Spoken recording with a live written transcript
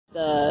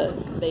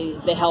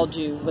they held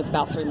you with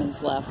about 3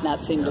 minutes left, and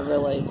that seemed to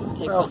really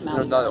take something out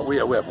of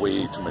you. We have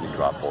way too many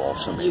drop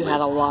balls. I mean, you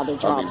had a lot of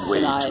drops way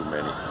tonight. too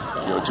many.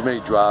 Yeah. You know, too many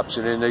drops,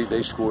 and then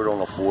they scored on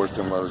the fourth,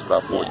 and it was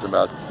about fourth and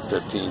about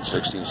 15,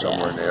 16,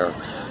 somewhere in there.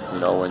 You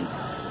know, and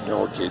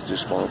our kids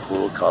just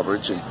blew a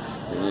coverage, and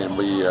then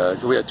we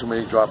had too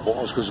many drop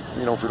balls because if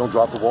we don't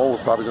drop the ball,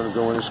 we're probably going to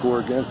go in and score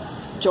again.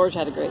 George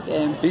had a great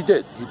game. He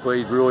did. He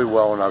played really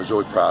well, and I was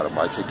really proud of him.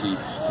 I think he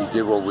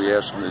did what we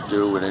asked him to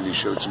do, and then he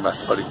showed some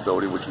athletic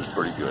ability, which was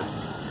pretty good.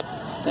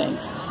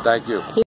 Thanks. Thank you.